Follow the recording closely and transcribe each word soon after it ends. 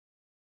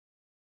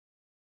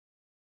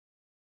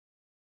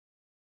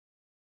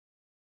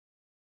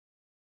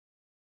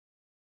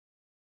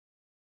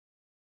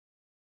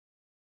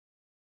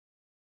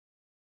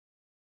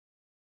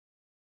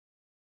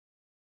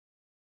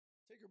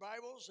Take your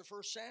Bibles to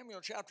 1 Samuel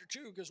chapter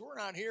 2, because we're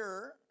not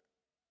here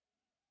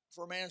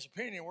for a man's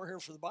opinion. We're here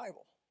for the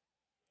Bible.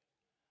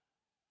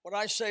 What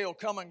I say will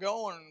come and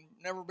go and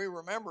never be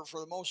remembered for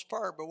the most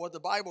part, but what the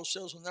Bible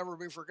says will never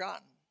be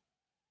forgotten.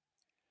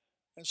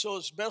 And so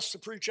it's best to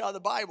preach out of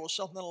the Bible,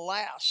 something that'll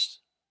last.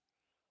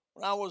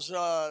 When I was,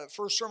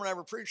 first sermon I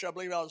ever preached, I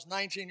believe I was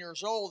 19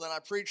 years old, and I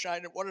preached,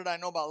 what did I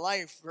know about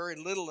life? Very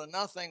little to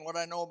nothing. What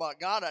I know about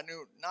God, I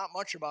knew not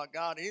much about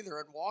God either.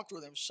 I'd walked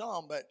with him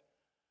some, but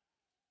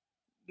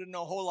didn't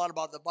know a whole lot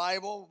about the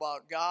Bible,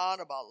 about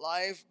God, about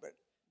life. But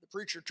the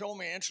preacher told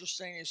me,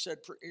 interesting, he said,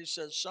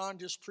 son,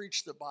 just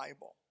preach the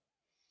Bible.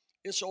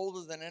 It's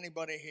older than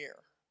anybody here.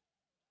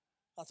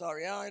 I thought,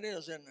 yeah, it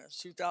is, isn't it?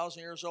 It's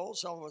 2,000 years old.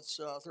 Some of it's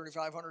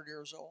 3,500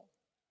 years old.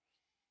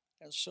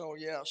 And so,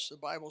 yes, the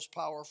Bible's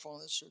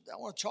powerful. I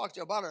want to talk to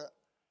you about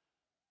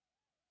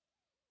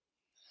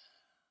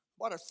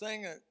a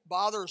thing that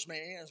bothers me,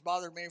 and has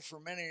bothered me for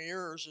many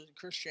years in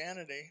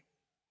Christianity,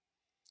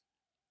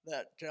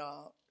 that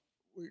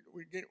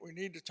we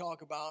need to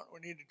talk about,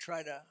 we need to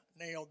try to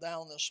nail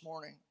down this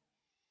morning.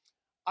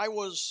 I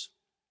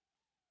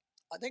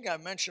think I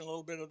mentioned a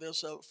little bit of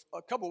this.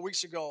 A couple of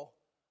weeks ago,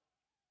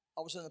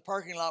 I was in the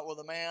parking lot with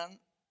a man,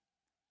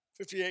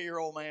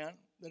 58-year-old man,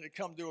 that had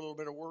come do a little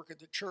bit of work at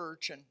the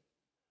church, and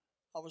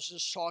I was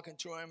just talking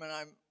to him, and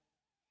I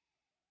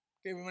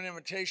gave him an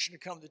invitation to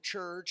come to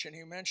church, and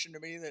he mentioned to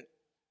me that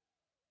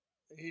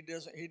he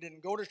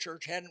didn't go to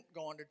church, hadn't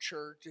gone to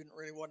church,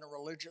 wasn't a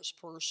religious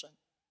person.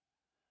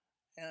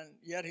 And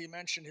yet he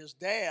mentioned his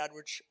dad,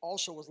 which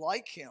also was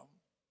like him.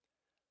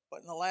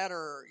 But in the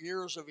latter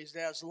years of his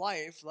dad's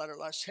life,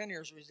 last 10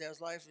 years of his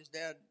dad's life, his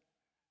dad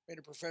made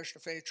a profession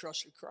of faith,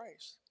 trusted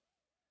Christ.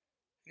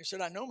 And he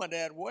said, I know my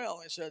dad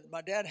well. He said,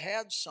 my dad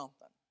had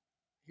something.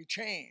 He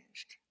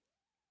changed.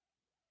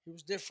 He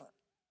was different.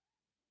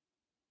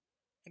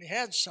 And he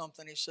had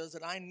something, he says,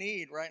 that I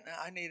need right now.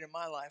 I need in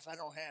my life. I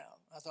don't have.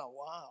 I thought,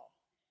 wow,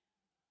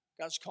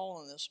 God's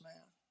calling this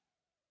man.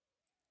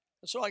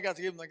 And so I got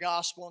to give him the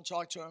gospel and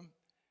talk to him.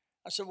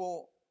 I said,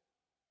 well,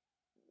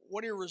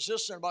 what are you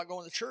resistant about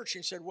going to church?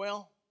 He said,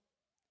 well,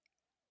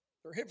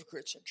 there are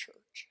hypocrites in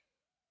church.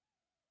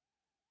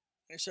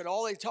 And he said,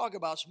 all they talk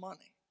about is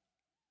money.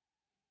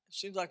 It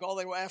seems like all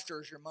they were after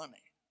is your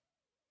money.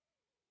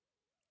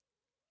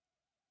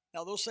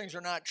 Now, those things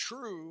are not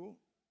true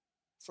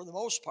for the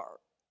most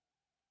part,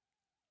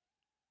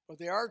 but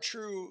they are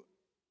true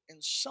in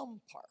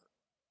some part.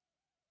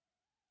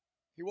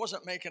 He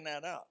wasn't making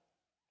that up.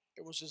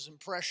 It was his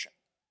impression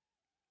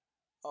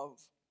of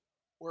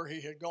where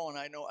he had gone.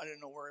 I didn't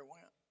know where he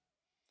went.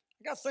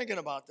 I got thinking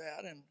about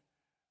that and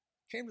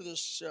came to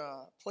this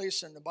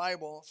place in the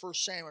Bible, 1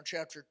 Samuel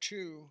chapter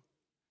 2,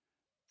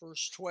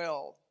 verse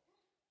 12.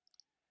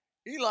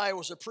 Eli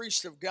was a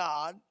priest of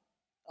God,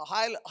 a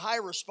high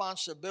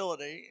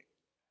responsibility.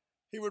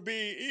 He would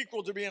be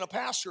equal to being a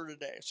pastor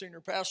today, a senior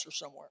pastor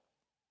somewhere.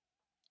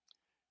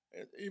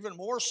 Even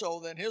more so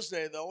than his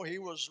day, though, he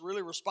was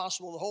really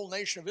responsible for the whole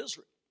nation of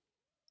Israel.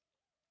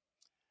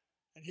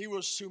 And he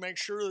was to make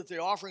sure that the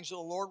offerings of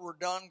the Lord were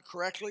done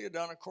correctly,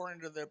 done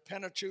according to the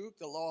Pentateuch,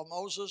 the law of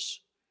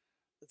Moses,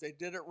 that they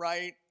did it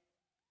right.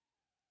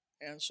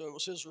 And so it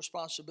was his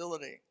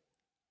responsibility.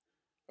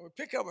 And we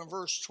pick up in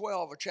verse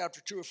 12 of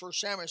chapter 2 of 1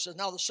 Samuel. It says,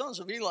 now the sons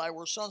of Eli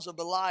were sons of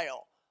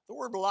Belial. The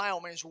word Belial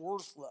means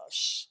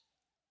worthless.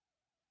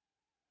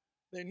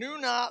 They knew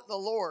not the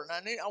Lord.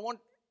 And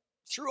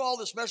through all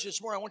this message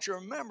this morning, I want you to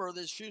remember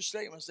these few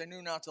statements. They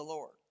knew not the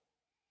Lord.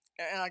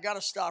 And I got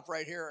to stop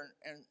right here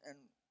and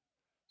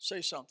say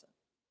something.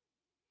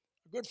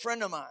 A good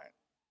friend of mine,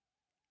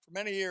 for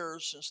many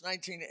years, since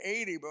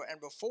 1980 and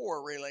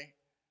before really,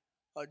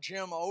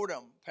 Jim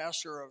Odom,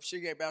 pastor of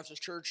Seagate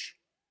Baptist Church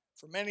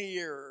for many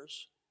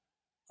years,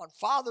 on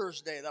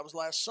Father's Day, that was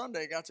last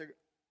Sunday, got to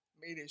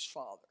meet his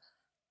father.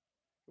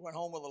 He went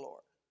home with the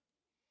Lord.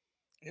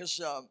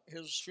 His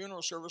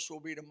funeral service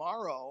will be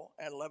tomorrow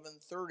at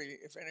 11:30,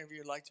 if any of you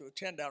would like to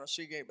attend down at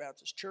Seagate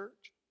Baptist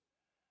Church.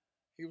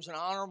 He was an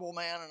honorable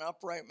man, an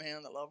upright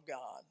man that loved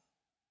God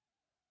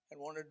and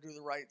wanted to do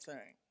the right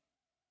thing.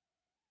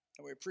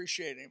 And we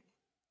appreciate him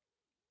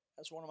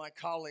as one of my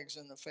colleagues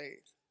in the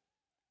faith.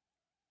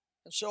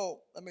 And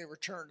so, let me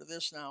return to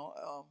this now.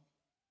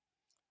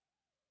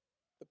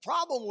 The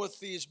problem with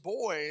these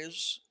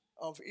boys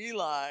of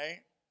Eli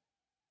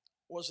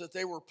was that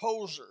they were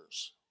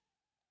posers.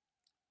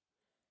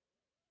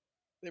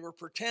 They were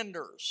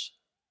pretenders.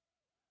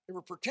 They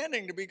were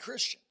pretending to be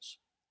Christians,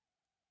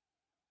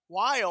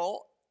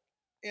 while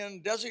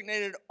in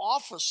designated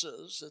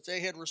offices that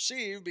they had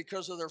received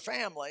because of their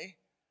family,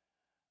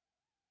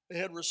 they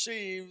had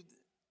received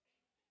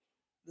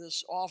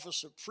this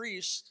office of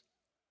priest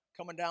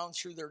coming down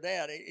through their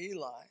daddy,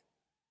 Eli.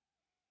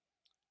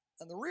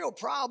 And the real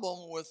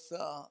problem with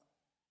the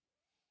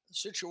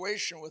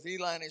situation with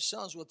Eli and his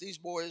sons, with these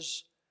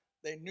boys,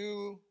 they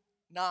knew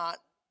not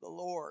the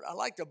Lord. I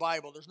like the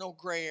Bible. There's no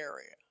gray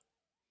area.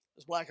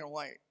 It's black and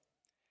white.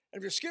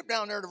 And if you skip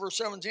down there to verse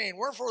 17,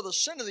 wherefore the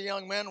sin of the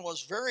young men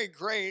was very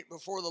great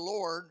before the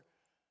Lord,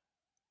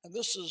 And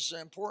this is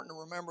important to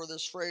remember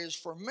this phrase,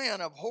 for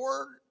men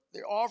abhorred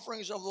the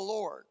offerings of the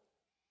Lord.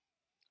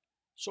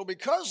 So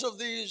because of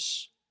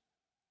these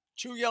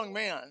two young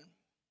men,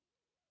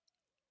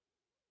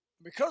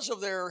 because of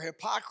their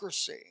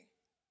hypocrisy,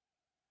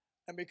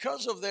 and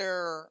because of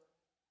their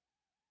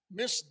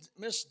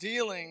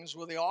misdealings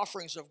with the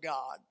offerings of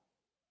God,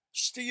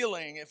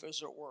 stealing, if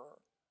as it were,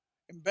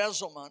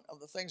 embezzlement of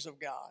the things of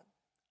God,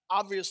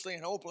 obviously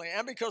and openly,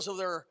 and because of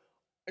their,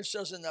 it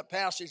says in that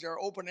passage, their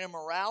open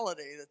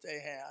immorality that they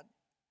had,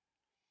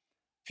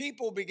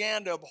 people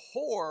began to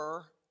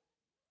abhor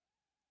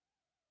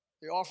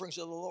the offerings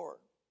of the Lord.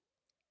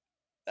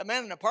 That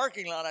man in the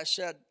parking lot, I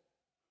said,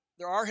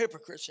 there are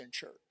hypocrites in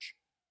church.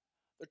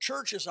 The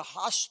church is a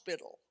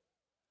hospital,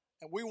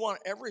 and we want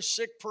every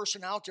sick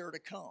person out there to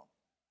come.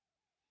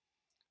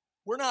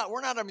 We're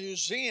not a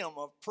museum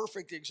of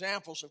perfect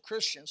examples of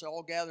Christians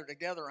all gathered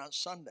together on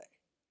Sunday.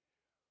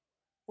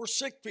 We're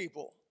sick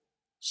people,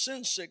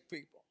 sin-sick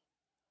people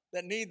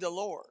that need the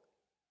Lord,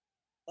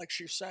 like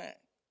she sang.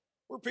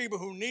 We're people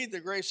who need the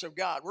grace of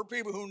God. We're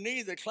people who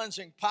need the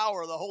cleansing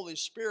power of the Holy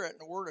Spirit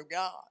and the Word of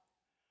God.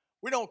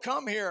 We don't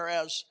come here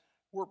as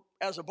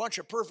a bunch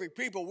of perfect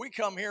people. We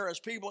come here as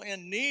people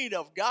in need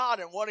of God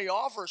and what He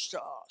offers to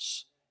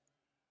us.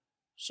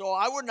 So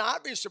I would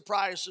not be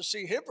surprised to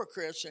see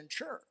hypocrites in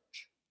church.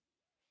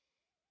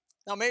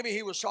 Now, maybe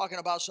he was talking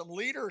about some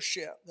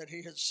leadership that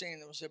he had seen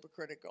that was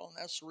hypocritical, and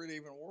that's really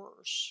even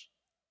worse.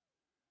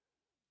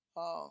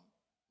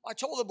 I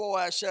told the boy,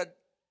 I said,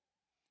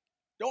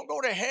 don't go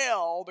to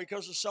hell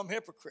because of some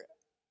hypocrite.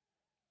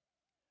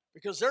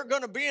 Because they're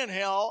going to be in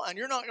hell, and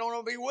you're not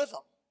going to be with them.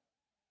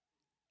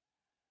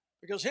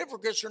 Because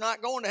hypocrites are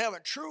not going to heaven.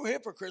 True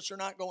hypocrites are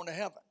not going to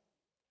heaven.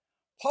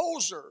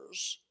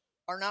 Posers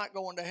are not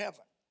going to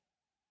heaven.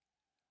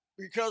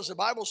 Because the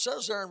Bible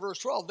says there in verse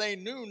 12, they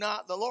knew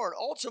not the Lord.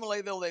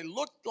 Ultimately, though they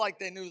looked like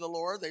they knew the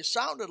Lord, they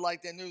sounded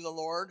like they knew the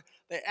Lord,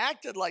 they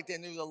acted like they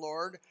knew the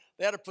Lord,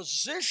 they had a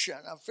position,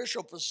 an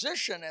official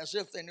position as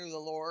if they knew the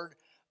Lord,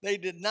 they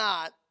did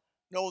not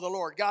know the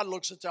Lord. God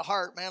looks at the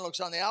heart, man looks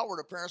on the outward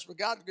appearance, but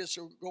God gets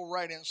to go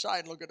right inside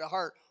and look at the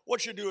heart.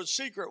 What you do in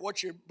secret,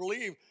 what you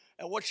believe,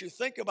 and what you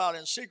think about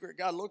in secret,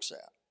 God looks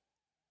at.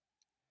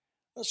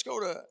 Let's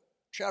go to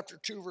chapter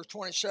 2, verse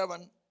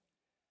 27.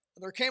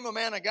 And there came a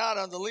man of God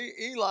unto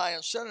Eli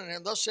and said unto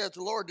him, thus saith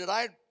the Lord, did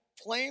I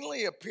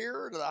plainly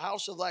appear to the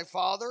house of thy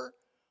father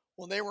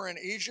when they were in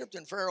Egypt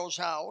in Pharaoh's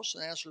house?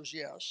 And the answer is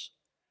yes.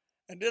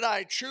 And did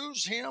I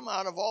choose him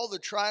out of all the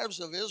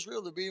tribes of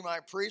Israel to be my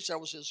priest? It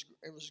was his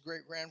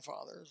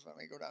great-grandfather. Let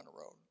me go down the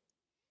road.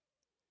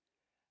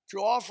 To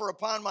offer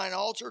upon mine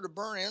altar, to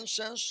burn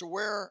incense, to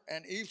wear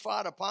an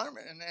ephod upon him?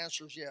 And the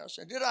answer is yes.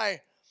 And did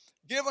I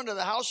give unto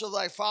the house of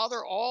thy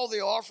father all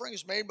the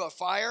offerings made by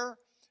fire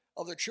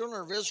of the children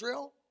of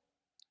Israel?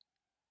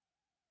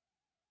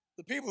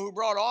 The people who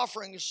brought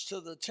offerings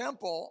to the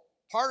temple,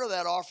 part of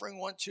that offering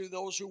went to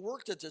those who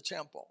worked at the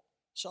temple,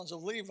 sons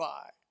of Levi,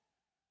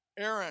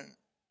 Aaron,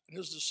 and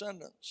his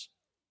descendants.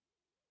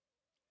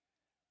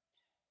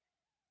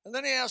 And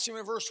then he asked him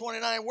in verse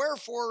 29,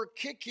 wherefore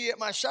kick ye at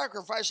my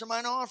sacrifice and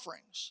mine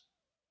offerings,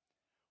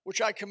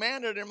 which I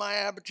commanded in my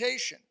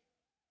habitation,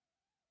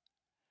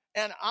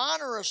 and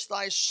honorest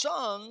thy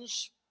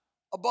sons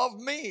above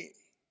me,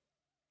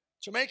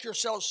 to make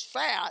yourselves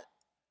fat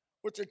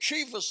with the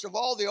chiefest of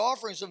all the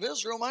offerings of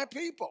Israel, my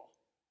people.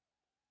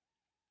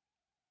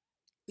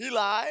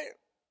 Eli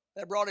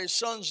had brought his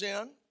sons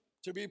in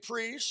to be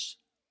priests,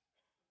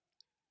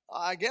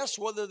 I guess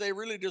whether they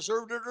really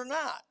deserved it or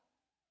not.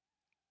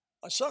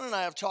 My son and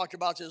I have talked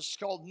about this. It's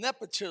called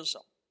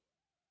nepotism.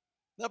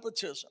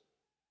 Nepotism.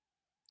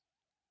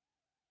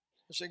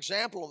 There's an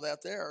example of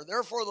that there.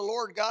 Therefore the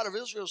Lord God of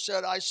Israel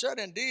said, I said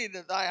indeed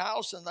that thy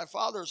house and thy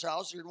father's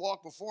house you'd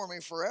walk before me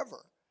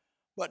forever.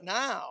 But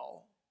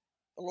now,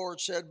 the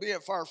Lord said, be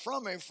it far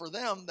from me, for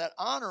them that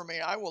honor me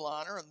I will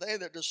honor, and they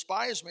that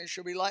despise me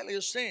shall be lightly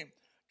esteemed.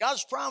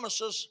 God's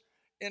promises,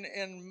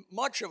 in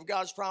much of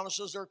God's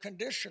promises, they're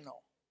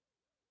conditional.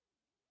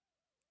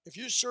 If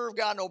you serve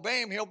God and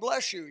obey him, he'll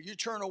bless you. You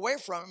turn away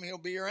from him, he'll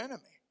be your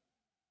enemy.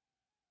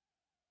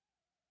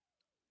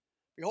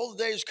 Behold,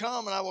 the days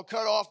come, and I will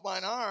cut off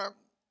thine arm,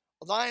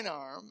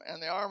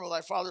 and the arm of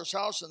thy father's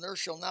house, and there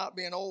shall not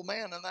be an old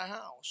man in thy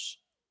house.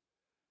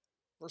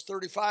 Verse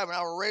 35, and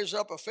I will raise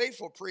up a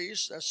faithful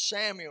priest, as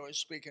Samuel is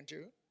speaking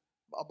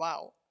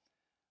about,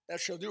 that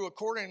shall do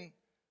according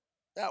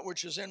that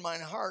which is in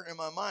mine heart and in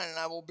my mind, and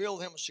I will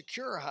build him a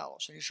secure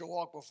house, and he shall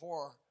walk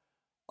before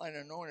mine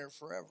anointed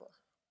forever.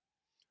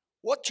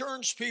 What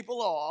turns people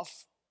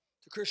off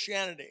to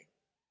Christianity?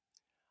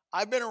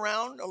 I've been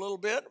around a little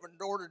bit,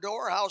 door to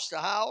door, house to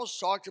house,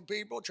 talk to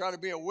people, try to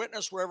be a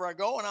witness wherever I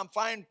go, and I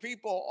find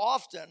people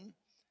often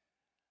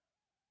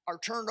are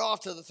turned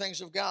off to the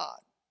things of God.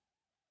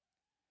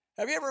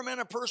 Have you ever met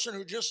a person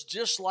who just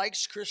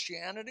dislikes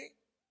Christianity?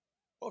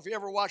 Well, if you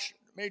ever watch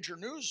major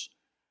news,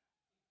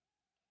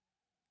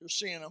 you're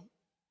seeing them.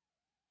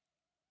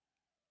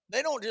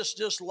 They don't just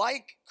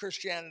dislike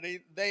Christianity,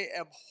 they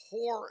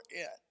abhor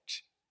it.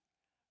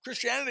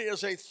 Christianity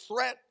is a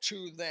threat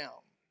to them.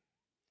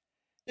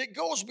 It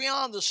goes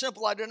beyond the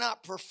simple, I do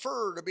not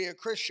prefer to be a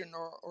Christian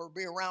or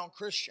be around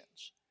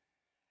Christians.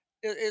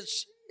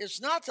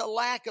 It's not the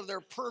lack of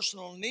their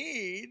personal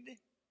need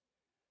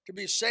to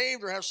be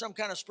saved or have some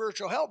kind of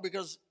spiritual help,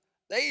 because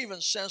they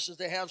even sense that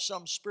they have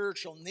some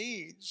spiritual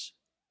needs.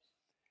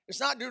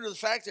 It's not due to the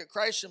fact that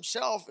Christ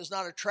himself is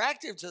not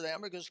attractive to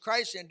them, because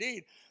Christ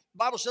indeed, the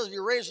Bible says if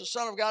you raise the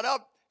Son of God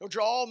up, he'll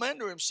draw all men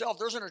to himself.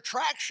 There's an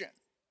attraction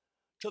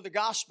to the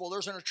gospel.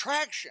 There's an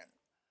attraction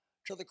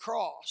to the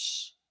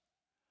cross.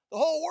 The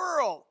whole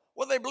world,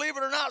 whether they believe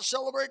it or not,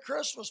 celebrate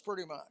Christmas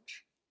pretty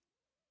much.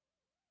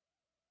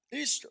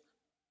 Easter,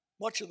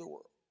 much of the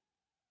world.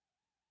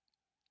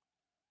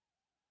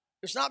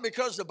 It's not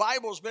because the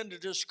Bible's been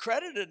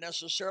discredited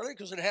necessarily,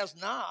 because it has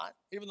not,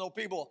 even though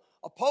people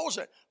oppose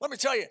it. Let me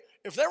tell you,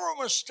 if there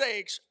were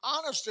mistakes,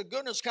 honest to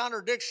goodness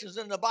contradictions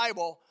in the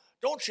Bible,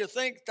 don't you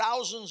think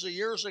thousands of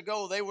years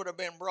ago they would have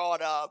been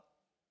brought up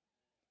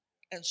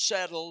and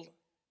settled?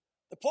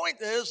 The point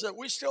is that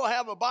we still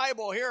have a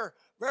Bible here.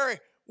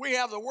 We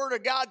have the Word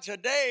of God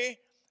today,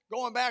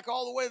 going back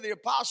all the way to the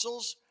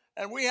apostles,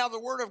 and we have the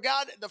Word of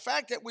God. The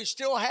fact that we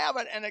still have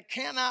it and it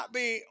cannot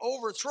be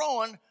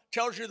overthrown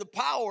tells you the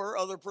power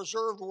of the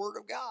preserved Word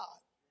of God.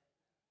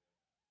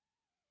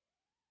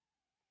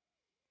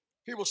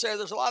 People say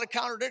there's a lot of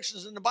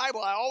contradictions in the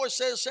Bible. I always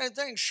say the same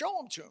thing: show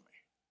them to me.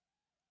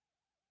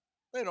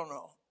 They don't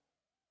know.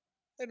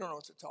 They don't know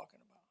what they're talking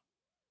about.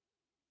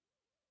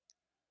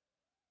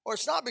 Or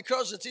it's not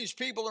because that these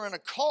people are in a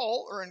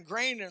cult or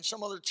ingrained in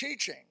some other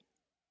teaching,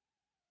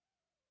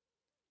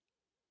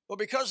 but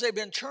because they've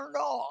been turned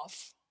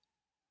off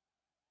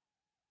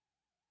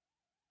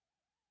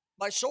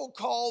by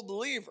so-called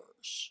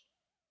believers,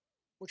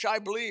 which I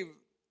believe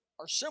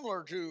are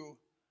similar to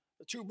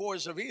the two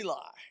boys of Eli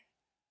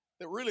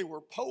that really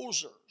were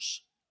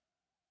posers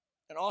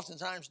and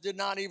oftentimes did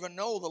not even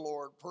know the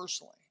Lord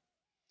personally.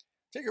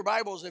 Take your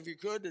Bibles, if you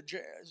could,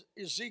 to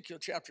Ezekiel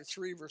chapter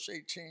 3, verse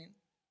 18.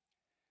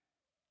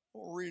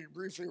 We'll read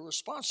briefly: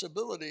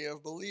 responsibility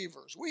of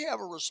believers. We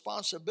have a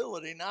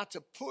responsibility not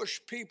to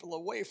push people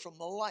away from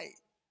the light.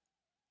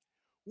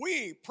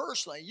 We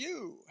personally,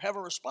 you have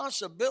a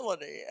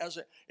responsibility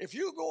if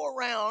you go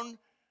around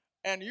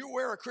and you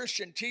wear a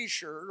Christian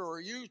t-shirt,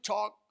 or you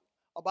talk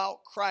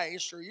about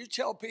Christ, or you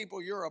tell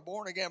people you're a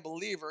born-again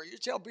believer, you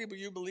tell people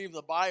you believe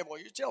the Bible,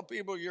 you tell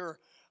people you're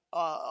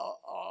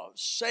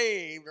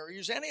saved, or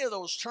use any of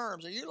those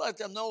terms, and you let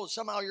them know that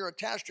somehow you're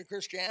attached to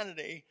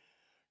Christianity,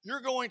 you're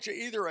going to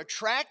either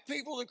attract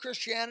people to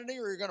Christianity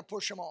or you're going to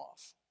push them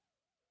off.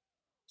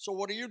 So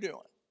what are you doing?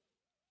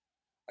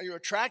 Are you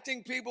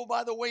attracting people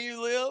by the way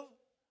you live,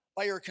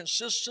 by your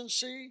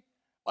consistency,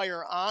 by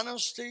your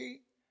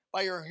honesty,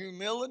 by your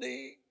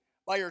humility,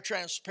 by your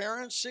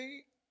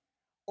transparency?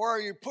 Or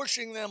are you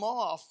pushing them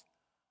off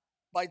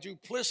by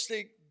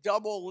duplistic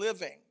double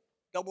living,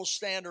 double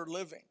standard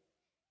living,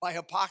 by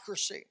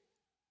hypocrisy?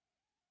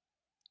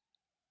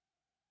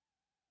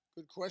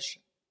 Good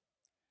question.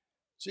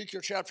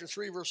 Ezekiel chapter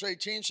 3, verse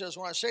 18 says,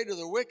 when I say to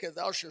the wicked,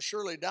 thou shalt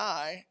surely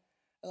die,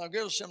 and thou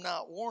givest him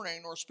not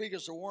warning, nor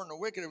speakest to warn the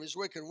wicked of his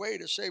wicked way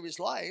to save his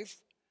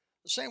life,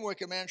 the same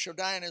wicked man shall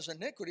die in his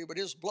iniquity, but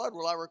his blood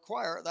will I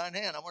require at thine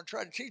hand. I'm going to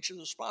try to teach you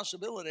the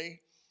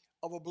responsibility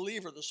of a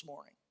believer this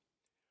morning.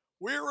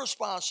 We're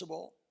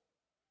responsible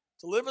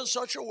to live in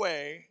such a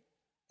way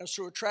as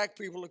to attract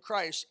people to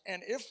Christ.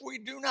 And if we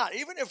do not,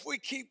 even if we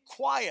keep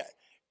quiet,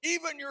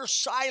 even your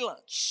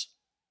silence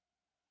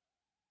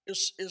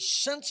is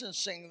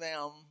sentencing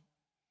them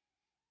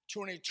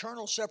to an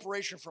eternal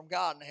separation from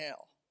God in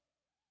hell.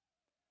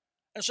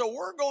 And so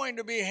we're going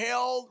to be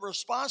held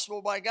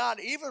responsible by God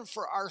even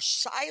for our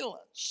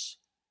silence.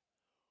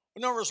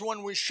 In other words,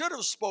 when we should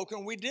have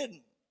spoken, we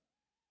didn't.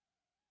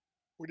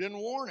 We didn't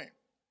warn him.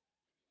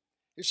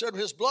 He said,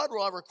 his blood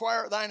will I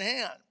require at thine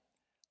hand.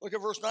 Look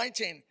at verse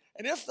 19.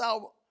 And if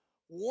thou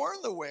warn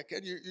the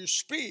wicked, you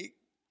speak,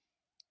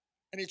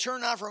 and he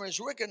turn not from his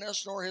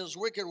wickedness, nor his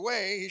wicked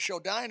way, he shall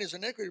die in his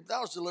iniquity, but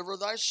thou hast delivered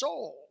thy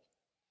soul.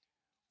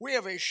 We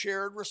have a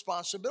shared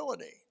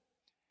responsibility.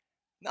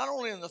 Not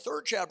only in the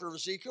 3rd chapter of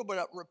Ezekiel,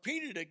 but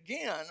repeated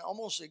again,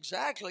 almost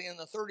exactly in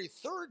the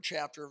 33rd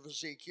chapter of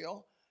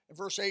Ezekiel. In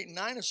verse 8 and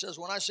 9, it says,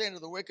 when I say unto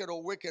the wicked,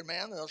 O wicked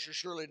man, thou shalt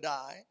surely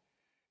die.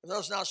 If thou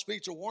dost not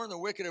speak to warn the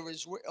wicked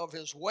of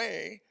his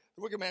way,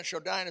 the wicked man shall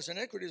die in his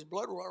iniquity, his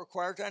blood will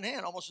require at thine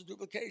hand. Almost a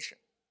duplication.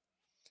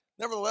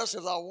 Nevertheless,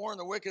 if thou warn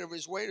the wicked of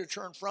his way to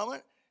turn from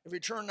it, if he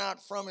turn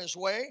not from his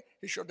way,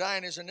 he shall die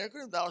in his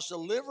iniquity. Thou hast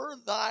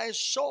delivered thy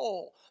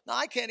soul. Now,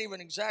 I can't even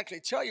exactly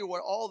tell you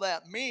what all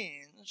that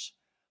means.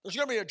 There's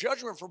going to be a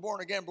judgment for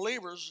born-again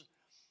believers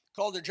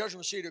called the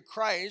judgment seat of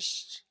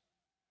Christ,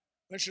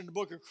 mentioned in the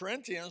book of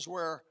Corinthians,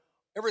 where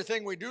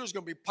everything we do is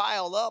going to be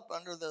piled up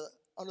under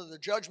the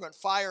judgment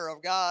fire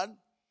of God,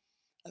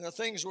 and the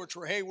things which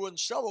were hay, wood, and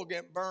stubble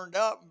get burned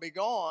up and be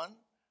gone,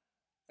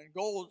 and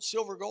gold,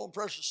 silver, gold, and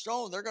precious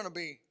stone, they're going to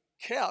be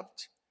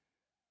kept.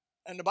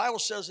 And the Bible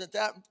says at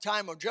that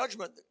time of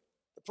judgment,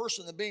 the The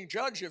person that's being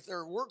judged, if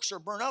their works are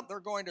burned up, they're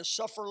going to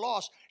suffer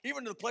loss.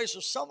 Even to the place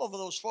of some of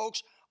those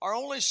folks are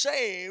only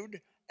saved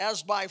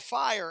as by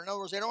fire. In other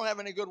words, they don't have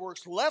any good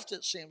works left,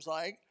 it seems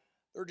like.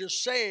 They're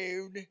just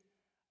saved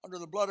under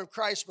the blood of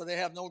Christ, but they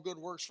have no good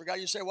works for God.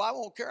 You say, well, I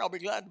won't care. I'll be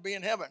glad to be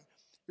in heaven.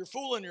 You're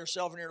fooling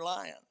yourself and you're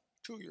lying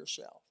to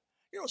yourself.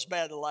 You know it's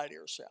bad to lie to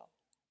yourself.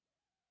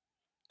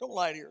 Don't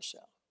lie to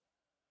yourself.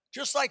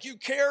 Just like you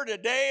care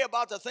today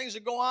about the things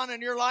that go on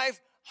in your life,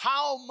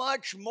 how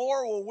much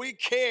more will we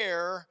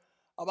care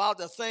about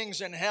the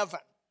things in heaven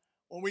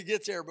when we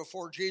get there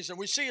before Jesus? And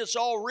we see it's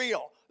all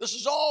real. This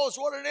is all is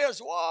what it is.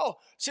 Whoa.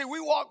 See, we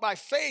walk by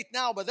faith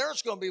now, but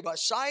there's going to be by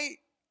sight.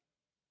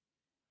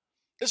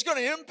 It's going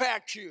to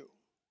impact you.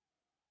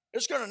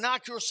 It's going to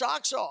knock your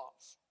socks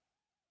off.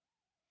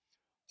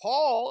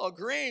 Paul,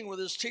 agreeing with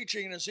his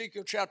teaching in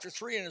Ezekiel chapter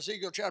 3 and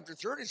Ezekiel chapter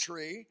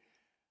 33,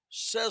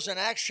 says in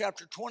Acts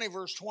chapter 20,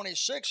 verse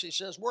 26, he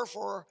says,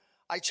 wherefore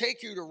I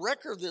take you to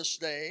record this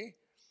day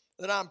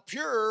that I'm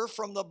pure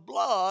from the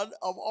blood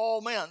of all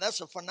men.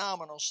 That's a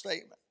phenomenal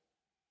statement.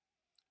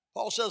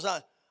 Paul says,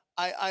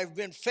 I've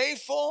been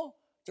faithful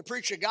to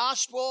preach the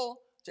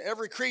gospel to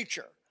every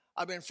creature.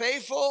 I've been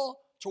faithful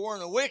to warn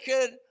the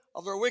wicked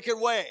of their wicked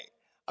way.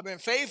 I've been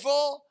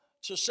faithful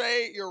to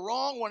say you're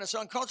wrong when it's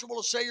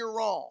uncomfortable to say you're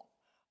wrong.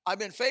 I've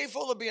been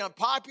faithful to be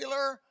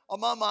unpopular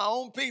among my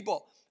own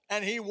people.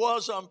 And he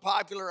was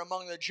unpopular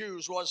among the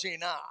Jews, was he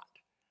not?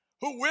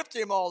 Who whipped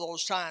him all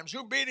those times?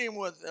 Who beat him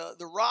with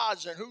the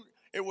rods? And who?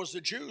 It was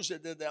the Jews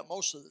that did that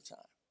most of the time.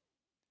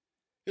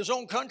 His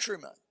own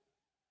countrymen.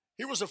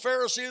 He was a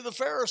Pharisee of the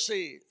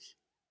Pharisees.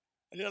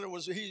 And then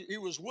he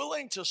was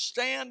willing to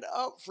stand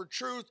up for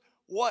truth,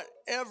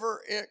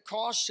 whatever it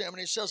cost him. And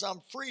he says,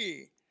 I'm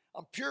free,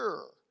 I'm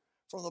pure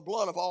from the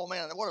blood of all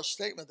men. And what a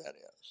statement that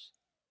is.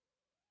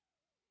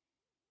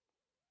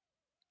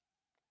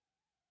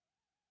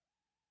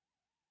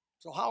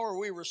 So how are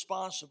we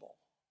responsible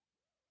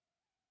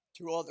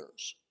to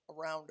others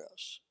around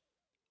us?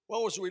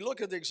 Well, as we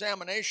look at the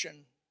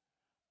examination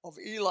of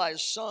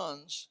Eli's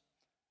sons,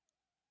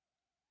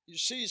 you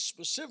see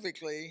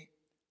specifically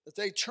that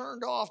they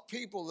turned off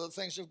people to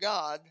the things of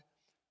God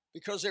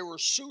because they were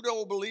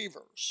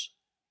pseudo-believers.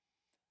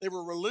 They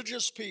were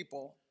religious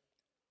people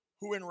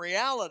who in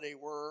reality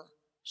were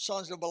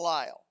sons of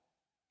Belial.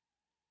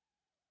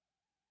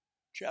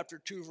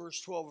 Chapter 2, verse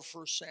 12 of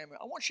 1 Samuel.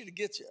 I want you to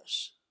get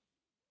this.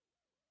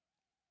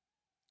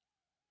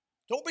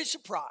 Don't be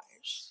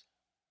surprised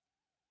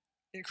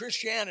in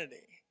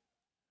Christianity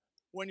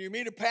when you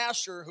meet a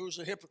pastor who's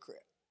a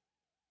hypocrite,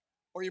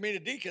 or you meet a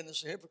deacon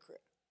that's a hypocrite,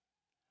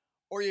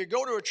 or you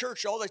go to a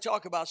church, all they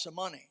talk about is the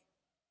money.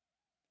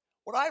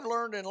 What I've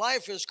learned in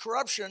life is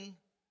corruption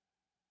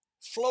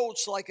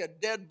floats like a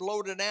dead,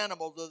 bloated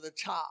animal to the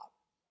top.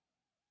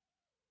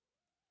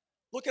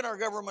 Look at our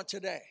government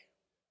today.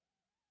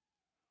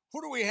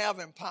 Who do we have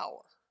in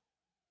power?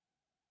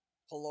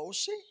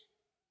 Pelosi?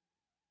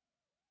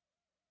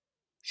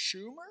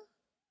 Schumer?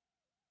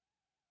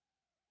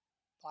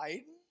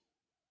 Biden?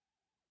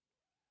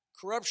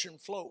 Corruption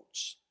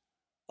floats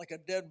like a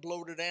dead,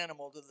 bloated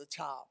animal to the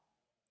top.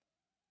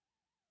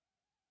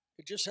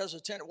 It just has a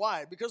tendency.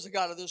 Why? Because the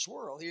God of this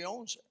world, he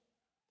owns it.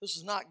 This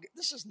is not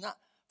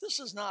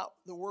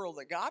the world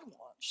that God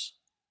wants.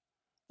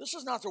 This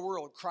is not the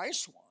world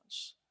Christ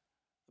wants.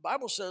 The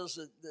Bible says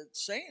that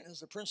Satan is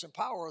the prince and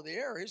power of the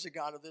air. He's the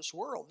God of this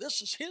world.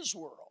 This is his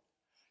world.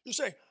 You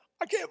say,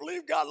 I can't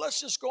believe God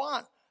lets this go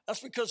on. That's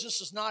because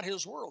this is not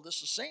his world.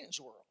 This is Satan's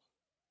world.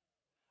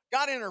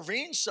 God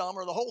intervenes some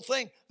or the whole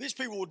thing. These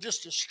people would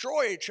just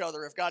destroy each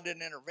other if God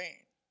didn't intervene.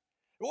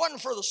 If it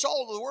wasn't for the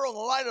salt of the world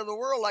and the light of the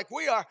world like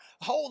we are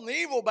holding the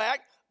evil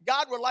back,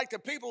 God would, like the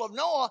people of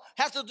Noah,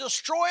 have to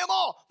destroy them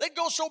all. They'd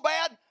go so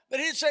bad that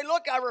he'd say,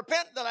 look, I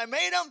repent that I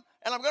made them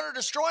and I'm going to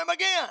destroy them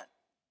again.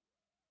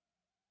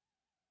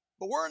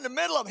 But we're in the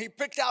middle of them. He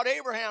picked out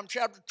Abraham,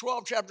 chapter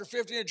 12, chapter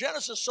 15 of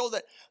Genesis, so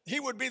that he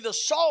would be the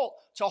salt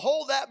to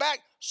hold that back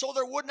so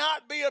there would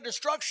not be a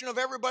destruction of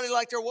everybody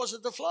like there was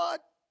at the flood.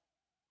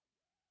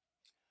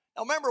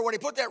 Now remember, when he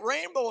put that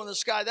rainbow in the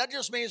sky, that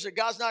just means that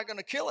God's not going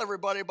to kill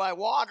everybody by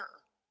water.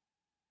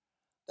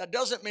 That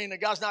doesn't mean that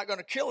God's not going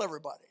to kill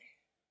everybody.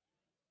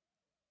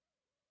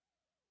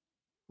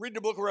 Read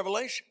the book of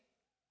Revelation.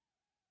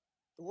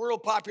 The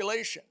world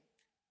population.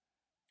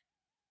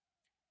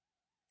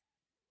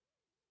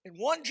 In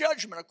one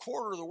judgment, a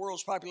quarter of the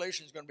world's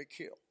population is going to be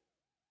killed.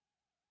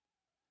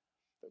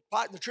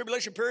 The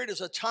tribulation period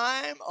is a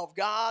time of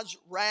God's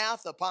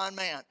wrath upon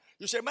man.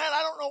 You say, man,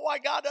 I don't know why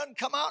God doesn't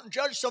come out and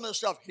judge some of this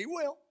stuff. He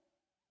will.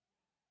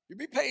 You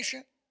be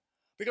patient.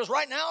 Because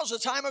right now is the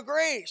time of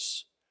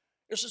grace.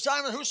 It's the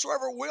time that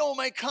whosoever will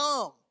may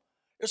come.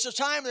 It's the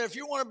time that if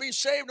you want to be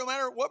saved, no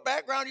matter what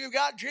background you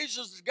got,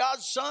 Jesus is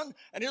God's Son,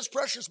 and his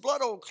precious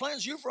blood will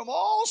cleanse you from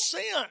all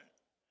sin.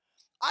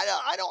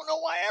 I don't know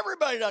why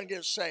everybody doesn't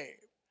get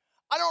saved.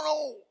 I don't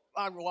know.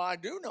 Well, I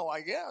do know,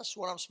 I guess,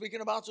 what I'm speaking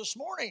about this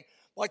morning.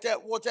 Like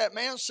what that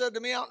man said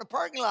to me out in the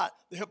parking lot.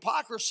 The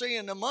hypocrisy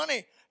and the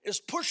money is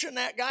pushing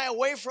that guy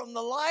away from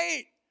the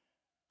light.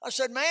 I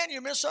said, man,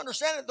 you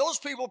misunderstand it. Those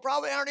people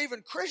probably aren't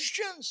even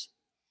Christians.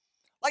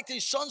 Like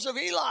these sons of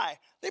Eli,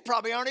 they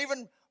probably aren't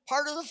even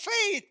part of the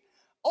faith.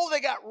 Oh,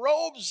 they got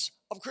robes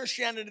of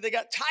Christianity. They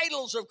got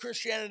titles of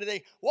Christianity.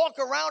 They walk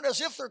around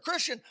as if they're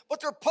Christian, but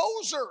they're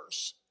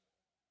posers.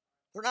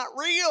 They're not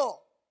real.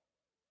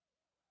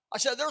 I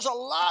said, there's a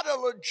lot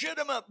of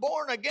legitimate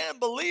born-again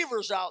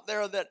believers out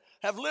there that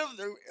have lived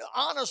their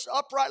honest,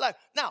 upright life.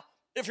 Now,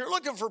 if you're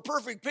looking for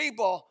perfect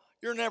people,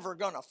 you're never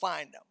going to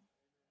find them.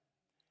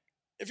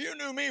 If you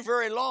knew me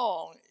very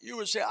long, you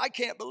would say, I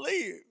can't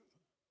believe.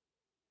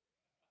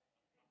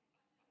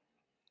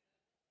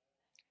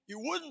 You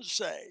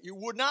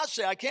would not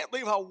say, I can't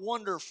believe how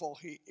wonderful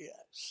he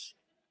is.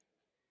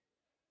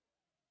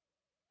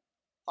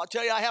 I'll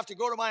tell you, I have to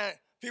go to my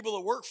people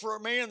that work for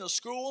me in the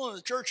school and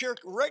the church here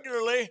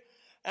regularly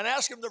and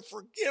ask them to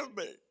forgive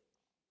me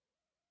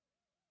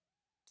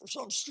for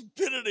some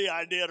stupidity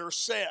I did or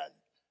said.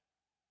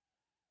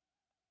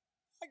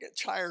 I get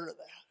tired of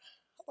that.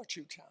 How about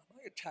you, Tom?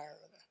 I get tired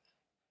of that.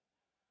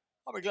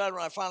 I'll be glad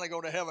when I finally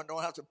go to heaven,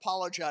 don't have to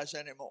apologize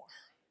anymore.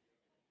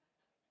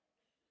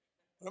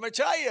 Let me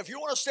tell you, if you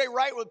want to stay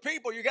right with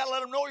people, you got to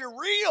let them know you're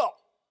real.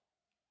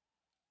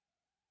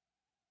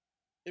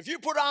 If you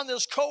put on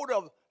this coat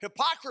of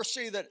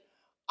hypocrisy that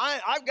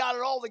I've got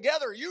it all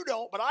together, you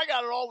don't, but I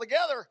got it all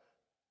together,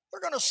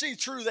 they're going to see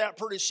through that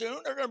pretty soon.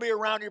 They're going to be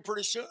around you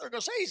pretty soon. They're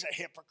going to say, he's a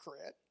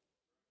hypocrite.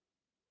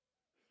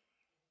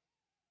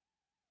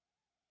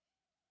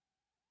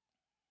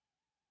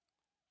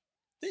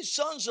 These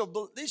sons of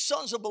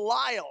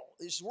Belial,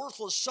 these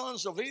worthless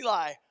sons of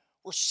Eli,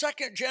 were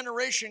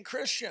second-generation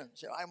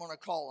Christians, I'm going to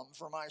call them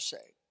for my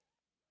sake.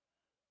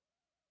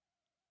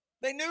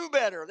 They knew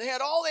better. They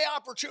had all the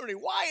opportunity.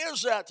 Why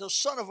is that the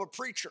son of a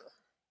preacher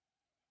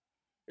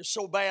is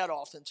so bad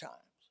oftentimes?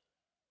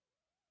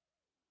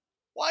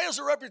 Why is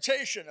the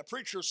reputation of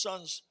preacher's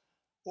sons,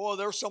 well,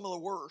 they're some of the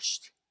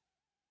worst?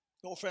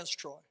 No offense,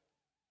 Troy.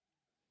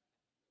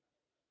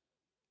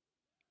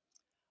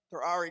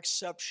 There are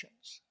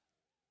exceptions.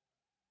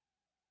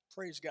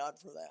 Praise God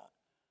for that.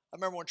 I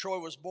remember when Troy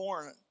was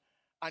born,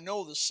 I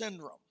know the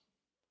syndrome.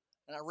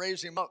 And I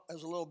raised him up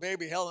as a little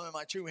baby, held him in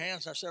my two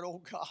hands. And I said,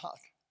 oh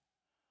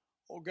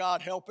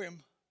God, help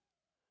him.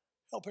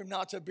 Help him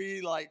not to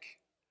be like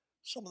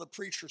some of the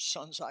preacher's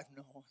sons I've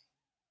known.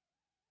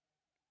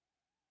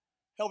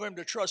 Help him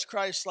to trust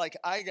Christ like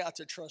I got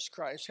to trust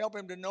Christ. Help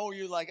him to know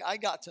you like I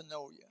got to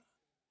know you.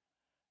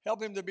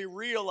 Help him to be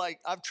real like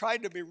I've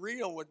tried to be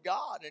real with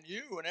God and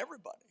you and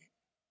everybody.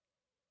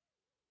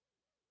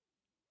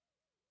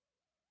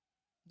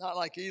 Not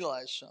like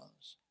Eli's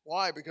sons.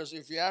 Why? Because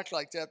if you act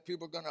like that,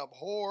 people are going to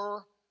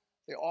abhor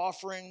the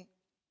offering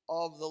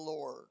of the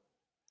Lord.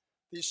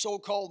 These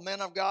so-called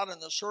men of God in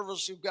the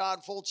service of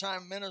God,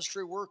 full-time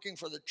ministry, working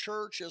for the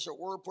church, as it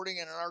were, putting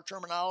it in our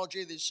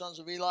terminology, these sons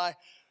of Eli,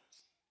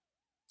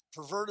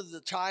 perverted the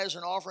tithes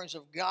and offerings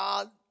of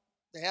God.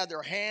 They had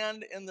their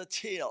hand in the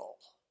till.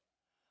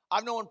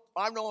 I've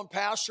known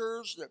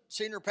pastors,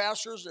 senior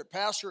pastors that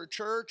pastor a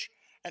church,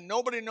 and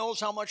nobody knows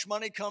how much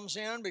money comes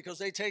in because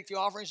they take the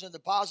offerings and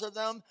deposit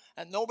them,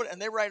 and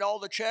they write all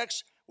the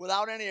checks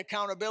without any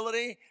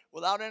accountability,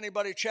 without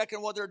anybody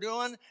checking what they're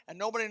doing, and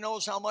nobody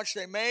knows how much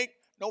they make.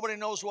 Nobody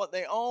knows what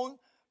they own.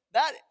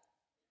 That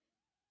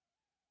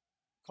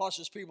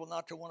causes people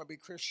not to want to be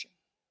Christian.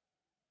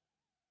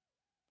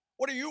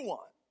 What do you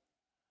want?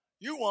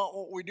 You want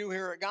what we do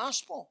here at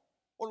Gospel.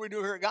 What do we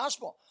do here at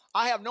Gospel?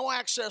 I have no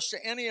access to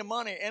any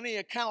money, any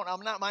account.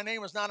 My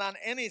name is not on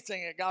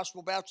anything at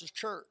Gospel Baptist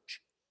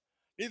Church.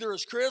 Neither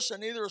is Chris,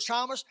 and neither is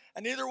Thomas,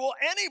 and neither will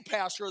any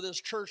pastor of this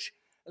church,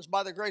 as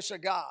by the grace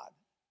of God.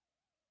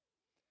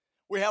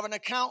 We have an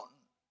accountant.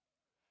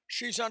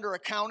 She's under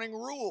accounting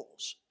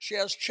rules. She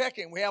has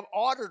checking. We have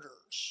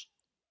auditors.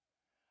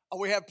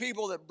 We have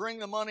people that bring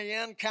the money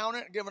in, count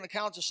it, give an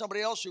account to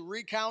somebody else who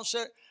recounts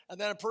it, and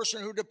then a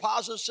person who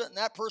deposits it, and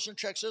that person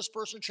checks this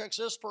person, checks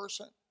this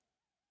person.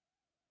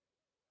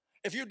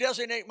 If you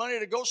designate money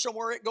to go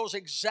somewhere, it goes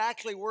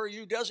exactly where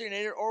you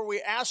designate it, or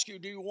we ask you,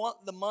 do you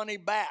want the money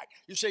back?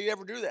 You say, you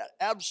ever do that?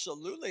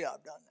 Absolutely,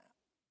 I've done that.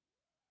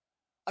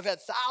 I've had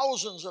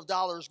thousands of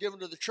dollars given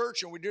to the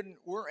church, and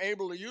weren't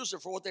able to use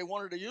it for what they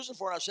wanted to use it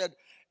for. And I said,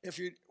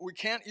 we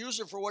can't use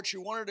it for what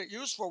you wanted it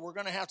used for, we're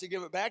going to have to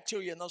give it back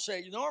to you. And they'll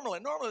say, normally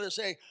they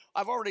say,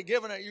 I've already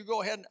given it, you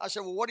go ahead. And I said,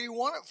 well, what do you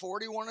want it for? Where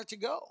do you want it to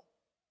go?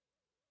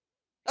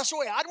 That's the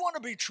way I'd want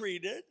to be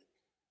treated.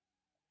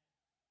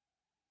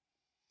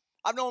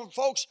 I've known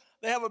folks,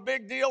 they have a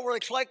big deal where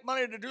they collect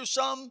money to do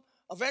something.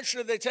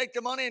 Eventually they take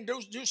the money and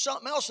do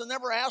something else and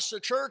never ask the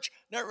church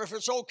if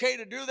it's okay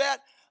to do that.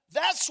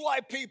 That's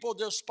why people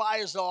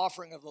despise the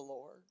offering of the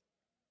Lord.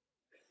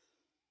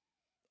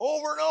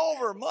 Over and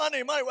over,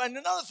 money. And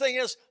another thing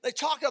is, they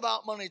talk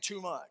about money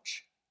too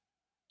much.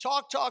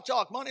 Talk.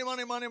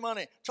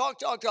 Money.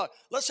 Talk.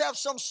 Let's have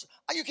some,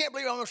 you can't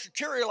believe how much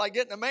material I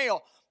get in the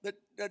mail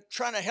that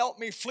trying to help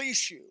me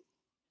fleece you.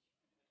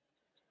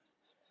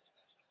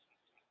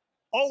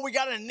 Oh, we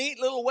got a neat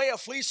little way of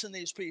fleecing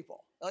these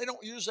people. They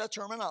don't use that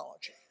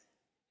terminology.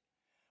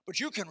 But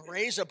you can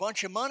raise a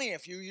bunch of money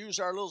if you use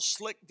our little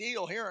slick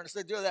deal here and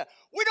instead do that.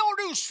 We don't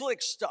do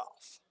slick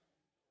stuff.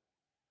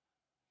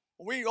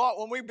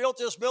 When we built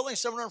this building,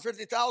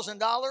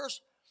 $750,000,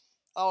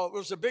 it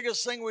was the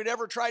biggest thing we'd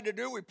ever tried to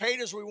do. We paid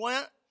as we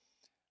went.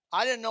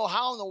 I didn't know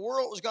how in the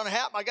world it was going to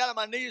happen. I got on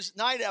my knees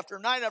night after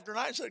night after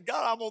night and said,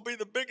 God, I'm going to be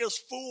the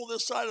biggest fool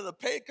this side of the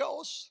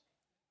Pecos.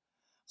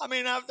 I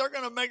mean, they're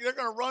going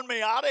to run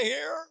me out of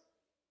here.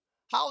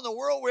 How in the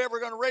world are we ever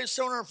going to raise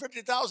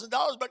 $750,000?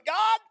 But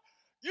God,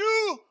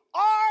 you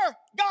are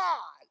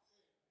God.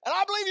 And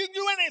I believe you can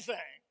do anything.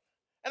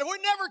 And if we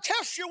never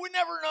test you, we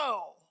never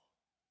know.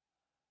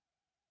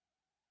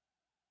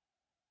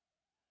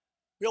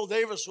 Bill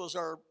Davis was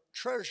our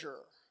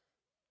treasurer.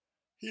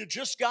 He had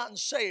just gotten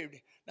saved.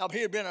 Now,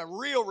 he had been a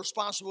real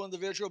responsible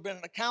individual, been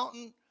an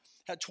accountant,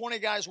 had 20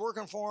 guys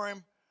working for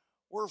him,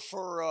 worked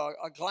for a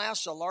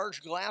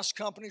large glass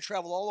company,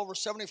 traveled all over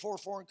 74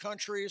 foreign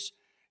countries.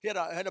 He had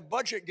a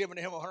budget given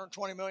to him of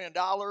 $120 million.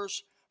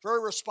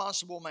 Very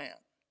responsible man.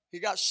 He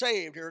got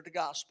saved here at the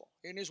gospel,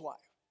 he and his wife.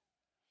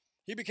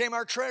 He became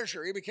our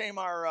treasurer. He became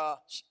our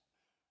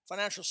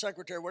financial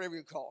secretary, whatever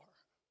you call her.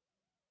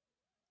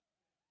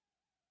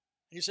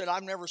 He said,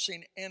 I've never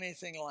seen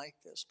anything like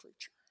this,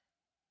 preacher.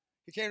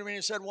 He came to me and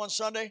he said, one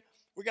Sunday,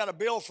 we got a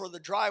bill for the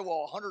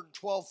drywall,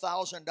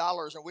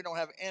 $112,000, and we don't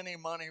have any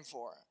money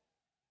for it.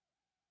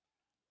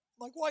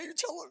 I'm like, why are you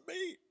telling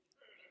me?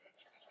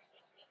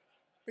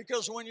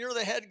 Because when you're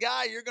the head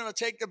guy, you're going to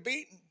take the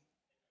beating.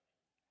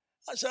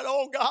 I said,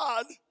 oh,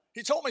 God.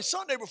 He told me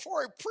Sunday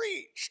before he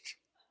preached.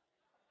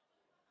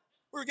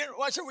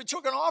 I said, we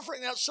took an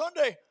offering that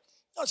Sunday.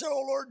 I said,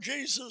 oh, Lord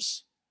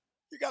Jesus,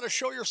 you got to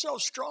show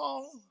yourself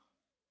strong.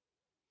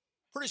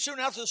 Pretty soon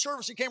after the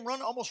service, he came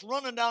almost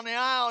running down the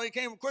aisle. He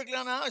came quickly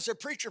down the aisle. He said,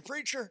 preacher,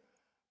 preacher,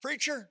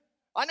 preacher.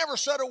 I never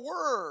said a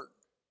word.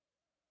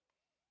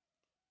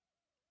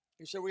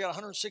 He said, we got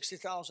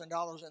 $160,000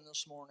 in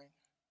this morning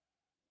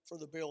for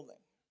the building.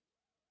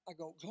 I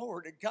go,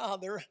 glory to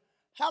God.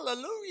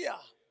 Hallelujah.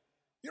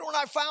 You know what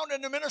I found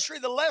in the ministry?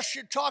 The less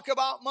you talk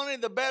about money,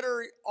 the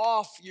better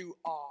off you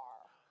are.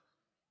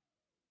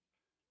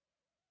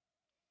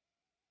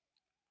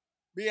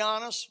 Be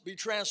honest, be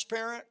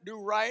transparent, do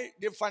right,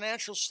 give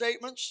financial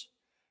statements.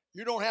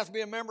 You don't have to be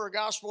a member of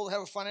Gospel to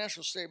have a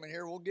financial statement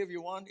here. We'll give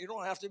you one. You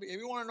don't have to be. If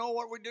you want to know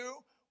what we do,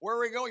 where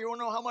we go, you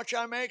want to know how much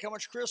I make, how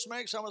much Chris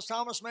makes, how much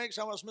Thomas makes,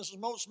 how much Mrs.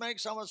 Moats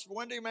makes, how much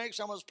Wendy makes,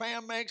 how much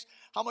Pam makes,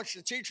 how much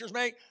the teachers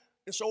make.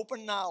 It's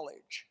open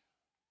knowledge.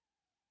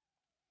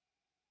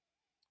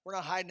 We're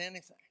not hiding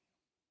anything.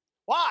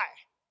 Why?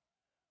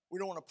 We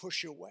don't want to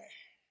push you away.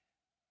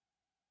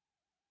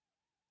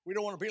 We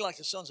don't want to be like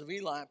the sons of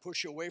Eli and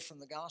push you away from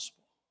the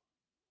gospel.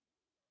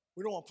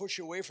 We don't want to push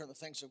you away from the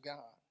things of God.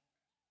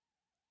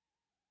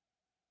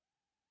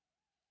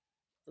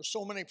 There's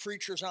so many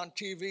preachers on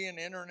TV and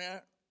the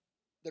internet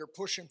that are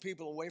pushing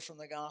people away from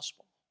the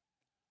gospel.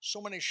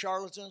 So many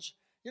charlatans.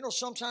 You know,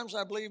 sometimes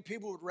I believe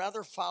people would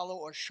rather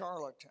follow a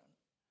charlatan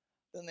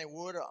than they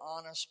would an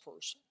honest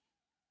person.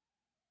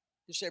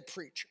 You say,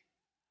 preacher.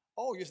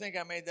 Oh, you think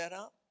I made that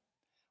up?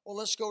 Well,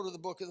 let's go to the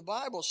book of the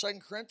Bible, 2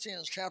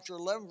 Corinthians chapter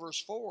 11,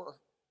 verse 4.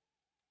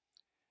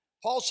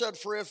 Paul said,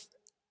 for if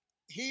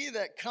he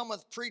that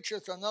cometh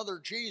preacheth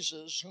another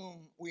Jesus,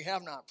 whom we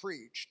have not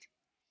preached,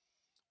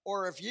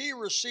 or if ye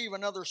receive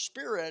another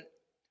spirit,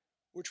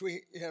 which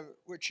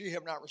ye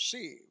have not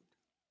received,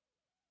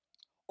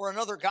 or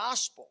another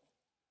gospel,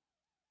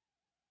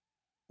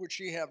 which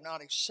ye have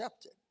not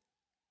accepted,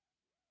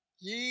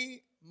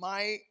 ye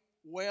might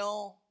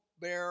well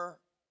bear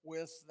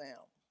with them.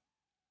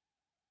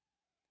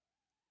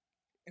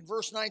 In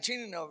verse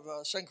 19 of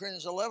 2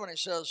 Corinthians 11, it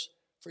says,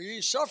 for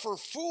ye suffer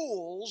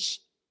fools,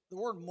 the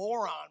word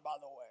moron, by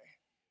the way.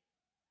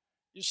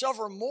 You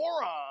suffer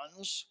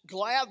morons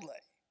gladly,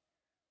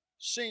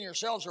 seeing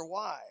yourselves are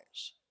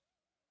wise.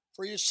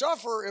 For you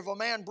suffer if a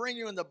man bring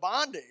you into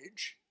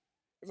bondage,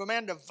 if a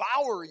man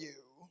devour you,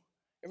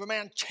 if a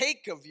man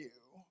take of you,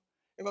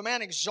 if a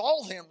man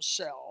exalt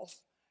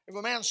himself, if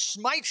a man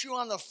smites you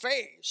on the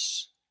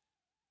face.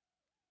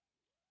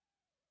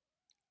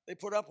 They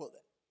put up with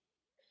it.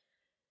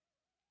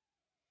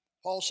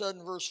 Paul said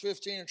in verse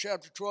 15 of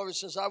chapter 12, he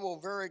says, I will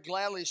very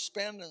gladly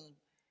spend and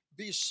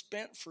be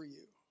spent for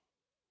you.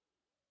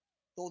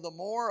 Though the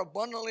more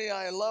abundantly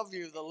I love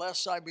you, the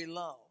less I be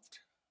loved.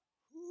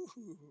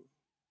 Ooh.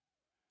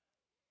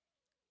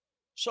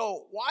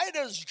 So why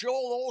does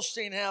Joel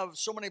Osteen have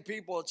so many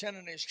people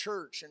attending his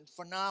church and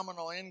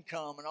phenomenal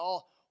income and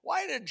all?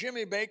 Why did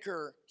Jimmy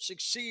Baker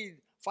succeed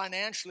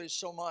financially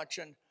so much?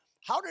 And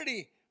how did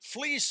he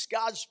fleece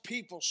God's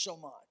people so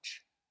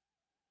much?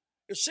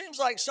 It seems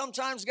like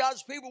sometimes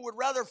God's people would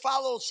rather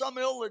follow some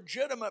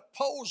illegitimate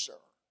poser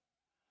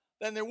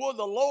than they would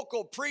the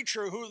local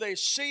preacher who they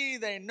see,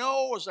 they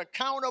know, is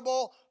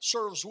accountable,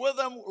 serves with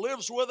them,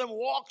 lives with them,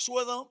 walks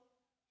with them.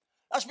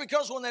 That's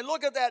because when they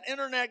look at that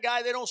internet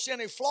guy, they don't see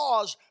any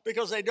flaws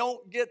because they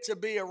don't get to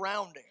be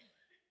around him.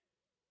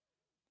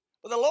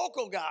 But the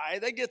local guy,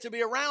 they get to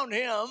be around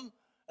him,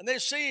 And they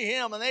see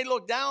him and they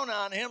look down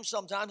on him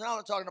sometimes. I'm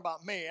not talking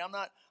about me.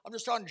 I'm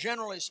just talking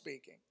generally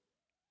speaking.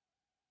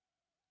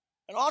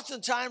 And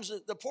oftentimes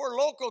the poor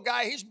local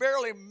guy, he's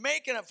barely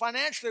making it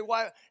financially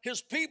while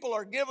his people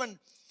are given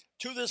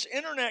to this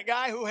internet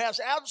guy who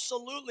has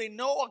absolutely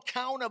no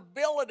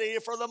accountability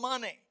for the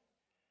money.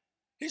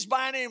 He's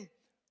buying him.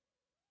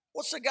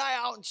 What's the guy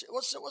out?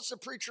 What's the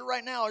preacher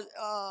right now?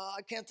 I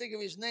can't think of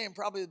his name.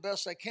 Probably the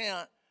best I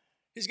can.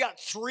 He's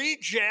got 3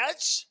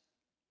 jets.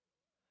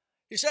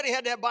 He said he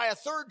had to buy a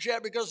 3rd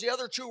jet because the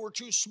other 2 were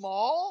too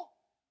small.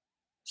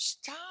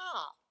 Stop.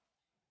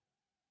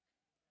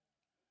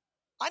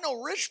 I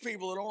know rich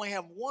people that only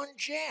have 1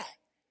 jet.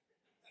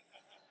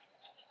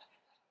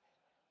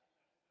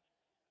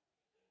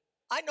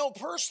 I know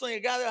personally a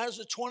guy that has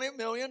a $20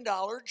 million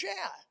jet.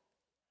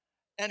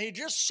 And he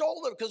just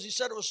sold it because he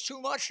said it was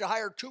too much to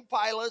hire 2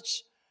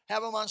 pilots,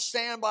 have them on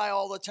standby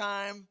all the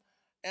time.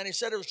 And he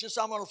said it was just,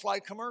 I'm going to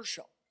fly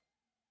commercial.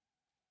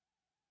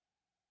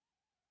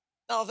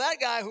 Now, if that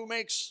guy who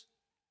makes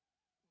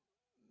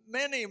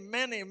many,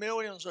 many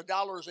millions of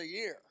dollars a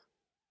year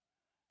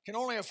can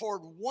only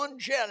afford 1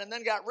 jet and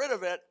then got rid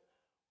of it,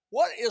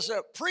 what is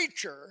a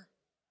preacher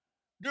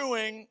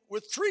doing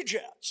with 3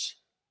 jets?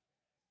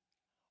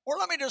 Or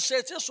let me just say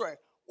it this way.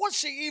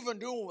 What's he even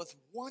doing with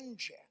 1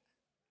 jet?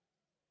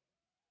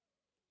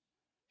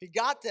 He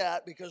got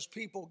that because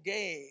people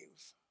gave,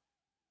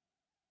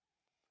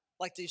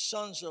 like these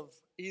sons of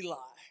Eli.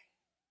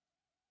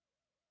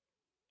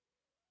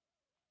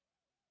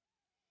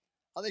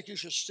 I think you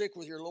should stick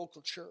with your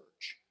local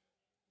church.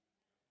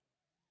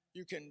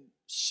 You can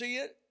see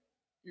it,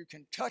 you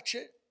can touch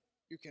it,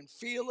 you can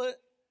feel it,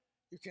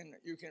 you can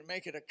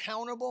make it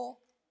accountable,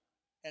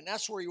 and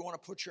that's where you want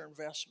to put your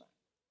investment,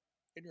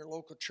 in your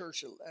local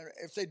church.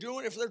 If they're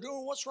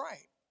doing what's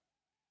right.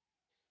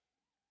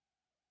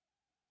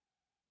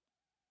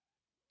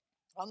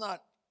 I'm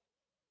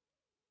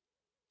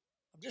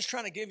just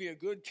trying to give you a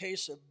good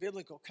case of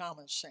biblical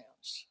common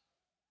sense.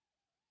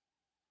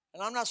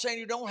 And I'm not saying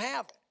you don't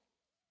have it,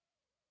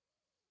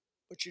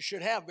 but you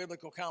should have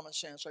biblical common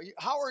sense.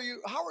 How are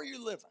you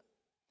living?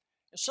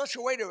 In such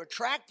a way to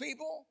attract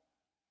people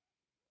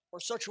or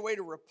such a way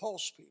to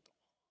repulse people?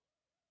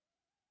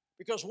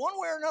 Because one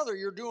way or another,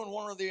 you're doing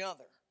one or the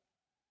other.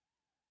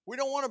 We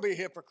don't want to be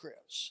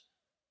hypocrites.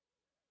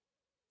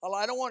 Well,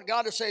 I don't want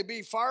God to say,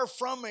 be far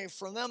from me.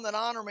 From them that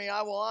honor me,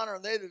 I will honor,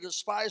 and they that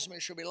despise me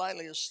shall be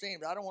lightly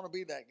esteemed. I don't want to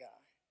be that guy.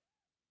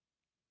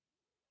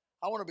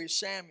 I want to be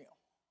Samuel.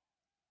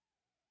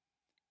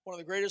 One of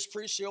the greatest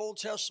priests of the Old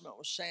Testament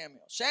was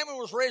Samuel. Samuel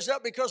was raised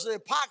up because of the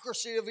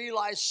hypocrisy of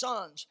Eli's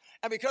sons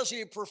and because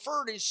he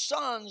preferred his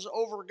sons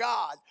over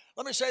God.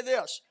 Let me say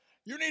this.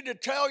 You need to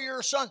tell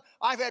your son.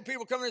 I've had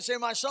people come in and say,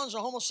 my son's a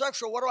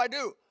homosexual. What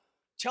do?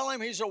 Tell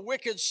him he's a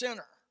wicked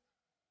sinner.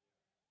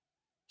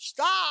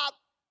 Stop.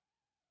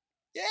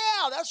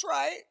 Yeah, that's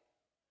right.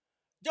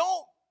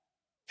 Don't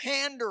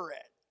pander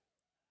it.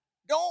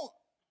 Don't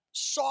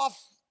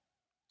soft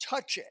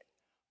touch it.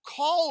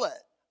 Call it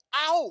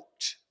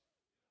out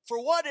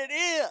for what it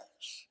is.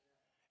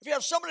 If you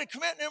have somebody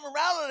committing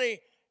immorality,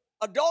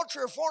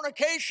 adultery, or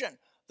fornication,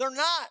 they're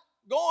not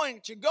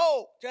going to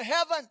go to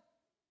heaven.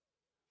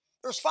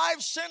 There's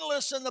 5 sin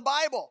lists in the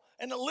Bible,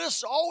 and the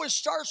list always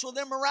starts with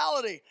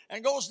immorality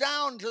and goes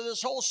down to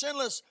this whole sin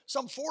list,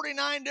 some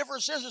 49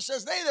 different sins. It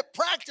says, they that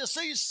practice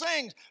these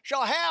things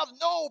shall have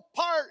no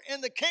part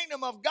in the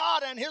kingdom of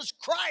God and his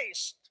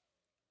Christ.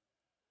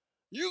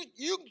 You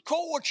can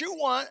quote what you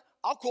want.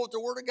 I'll quote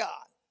the word of God.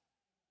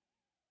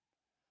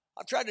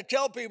 I've tried to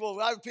tell people,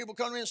 I have people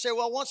come to me and say,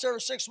 well, once every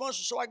 6 months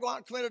or so I go out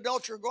and commit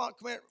adultery or go out and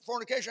commit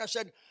fornication. I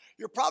said,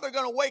 you're probably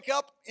going to wake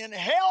up in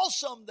hell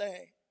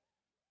someday.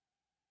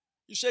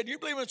 You said, do you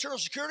believe in eternal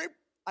security?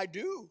 I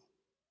do.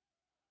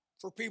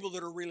 For people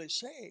that are really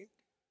saved.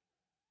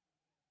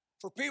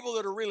 For people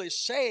that are really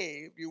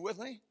saved, you with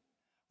me?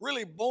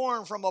 Really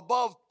born from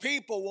above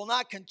people will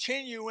not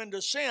continue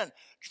into sin.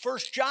 1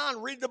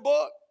 John, read the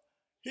book.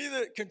 He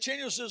that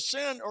continues to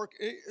sin,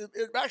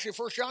 actually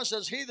 1 John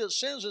says, he that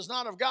sins is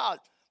not of God.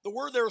 The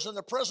word there is in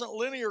the present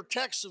linear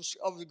text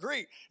of the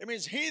Greek. It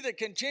means he that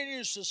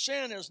continues to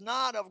sin is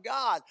not of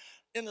God.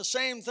 In the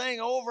same thing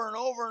over and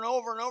over and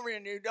over and over,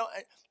 and you don't.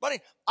 Buddy,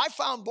 I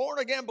found born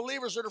again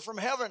believers that are from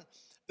heaven.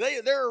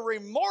 They're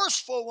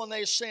remorseful when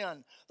they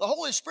sin. The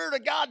Holy Spirit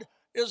of God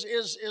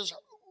is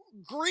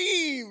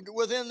grieved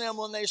within them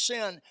when they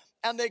sin,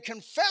 and they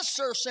confess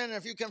their sin. And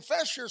if you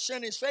confess your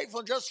sin, he's faithful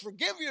and just to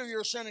forgive you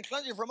your sin and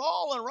cleanse you from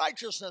all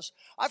unrighteousness.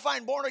 I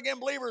find born again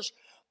believers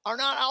are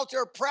not out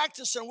there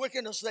practicing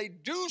wickedness. They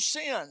do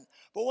sin,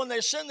 but when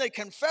they sin, they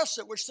confess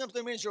it, which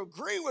simply means you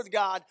agree with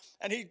God,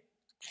 and he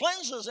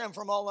cleanses them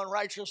from all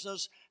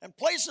unrighteousness and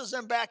places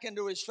them back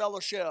into his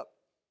fellowship.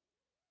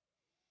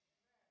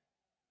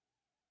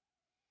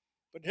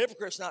 But the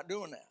hypocrite's not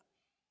doing that.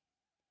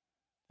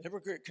 The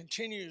hypocrite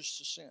continues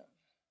to sin.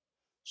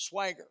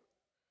 Swagger.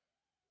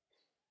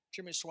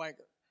 Jimmy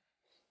Swagger.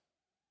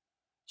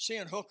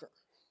 C.N. Hooker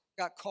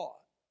got caught.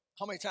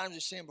 How many times did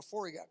he see him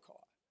before he got caught?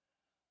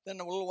 Then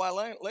a little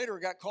while later,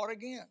 he got caught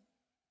again.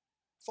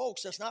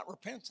 Folks, that's not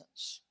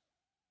repentance.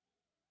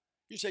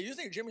 You say, you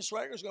think Jimmy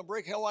Swaggart is going to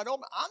break hell wide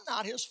open? I'm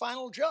not his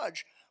final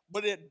judge,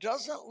 but it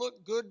doesn't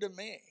look good to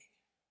me.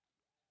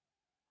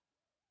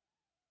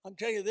 I'll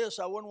tell you this,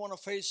 I wouldn't want to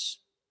face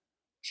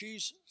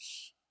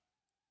Jesus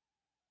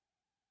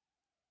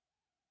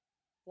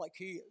like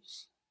he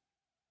is.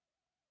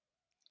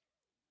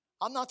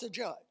 I'm not the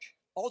judge.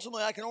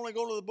 Ultimately, I can only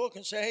go to the book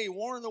and say, hey,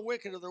 warn the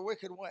wicked of their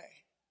wicked way.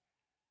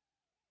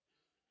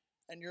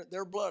 And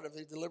their blood have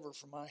they delivered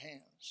from my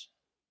hands.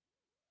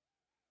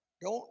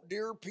 Don't,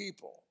 dear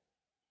people,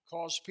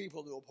 cause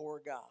people to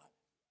abhor God.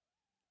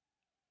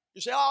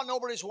 You say, oh,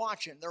 nobody's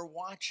watching. They're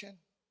watching.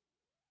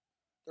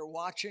 They're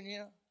watching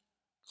you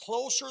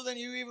closer than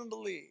you even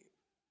believe.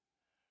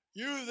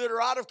 You that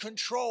are out of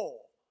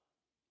control.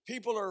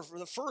 People are for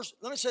the first,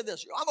 let me say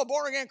this. I'm a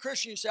born-again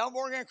Christian. You say, I'm a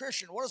born-again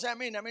Christian. What does that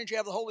mean? That means you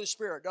have the Holy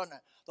Spirit, doesn't it?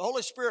 The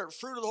Holy Spirit,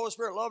 fruit of the Holy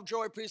Spirit, love,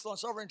 joy, peace,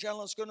 long-suffering,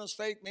 gentleness, goodness,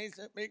 faith,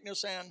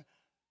 meekness, and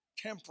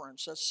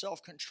temperance. That's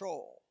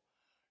self-control.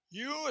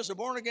 You as a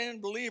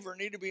born-again believer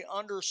need to be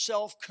under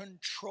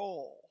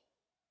self-control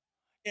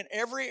in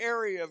every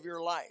area of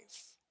your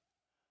life.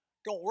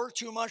 Don't work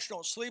too much.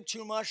 Don't sleep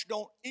too much.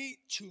 Don't eat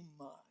too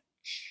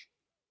much.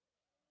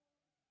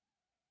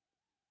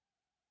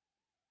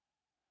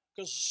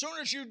 Because as soon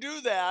as you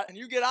do that and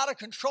you get out of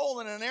control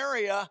in an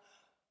area,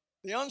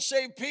 the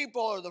unsaved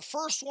people are the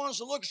first ones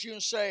to look at you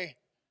and say,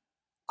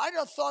 I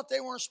just thought they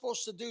weren't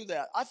supposed to do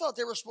that. I thought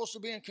they were supposed to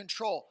be in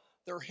control.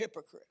 They're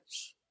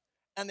hypocrites.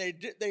 And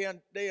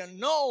they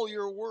annul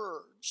your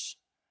words.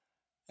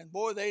 And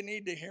boy, they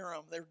need to hear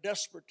them. They're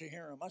desperate to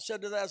hear them. As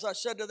I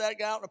said to that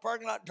guy out in the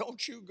parking lot,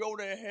 don't you go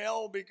to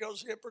hell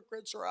because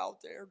hypocrites are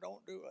out there.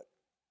 Don't do it.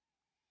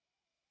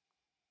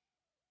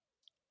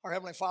 Our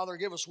Heavenly Father,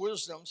 give us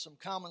wisdom, some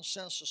common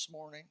sense this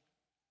morning,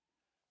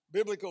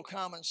 biblical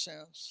common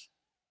sense.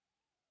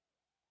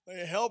 May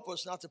you help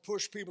us not to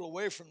push people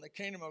away from the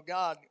kingdom of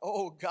God.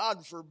 Oh,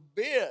 God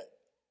forbid.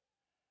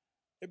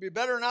 It'd be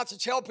better not to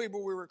tell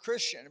people we were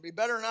Christian. It'd be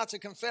better not to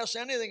confess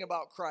anything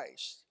about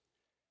Christ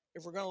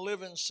if we're going to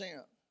live in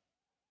sin.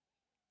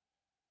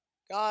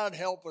 God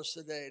help us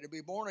today to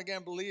be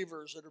born-again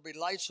believers that will be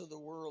lights of the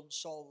world and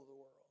salt of the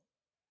world.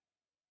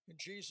 In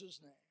Jesus'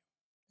 name.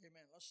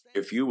 Amen.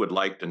 If you would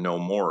like to know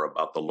more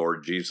about the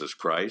Lord Jesus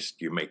Christ,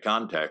 you may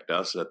contact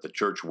us at the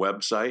church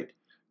website,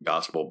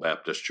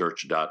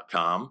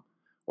 gospelbaptistchurch.com,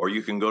 or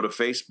you can go to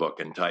Facebook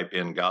and type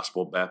in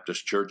Gospel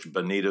Baptist Church,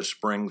 Bonita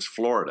Springs,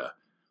 Florida.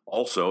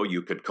 Also,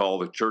 you could call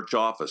the church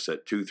office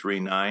at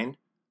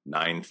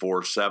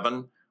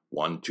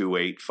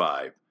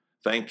 239-947-1285.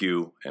 Thank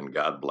you, and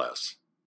God bless.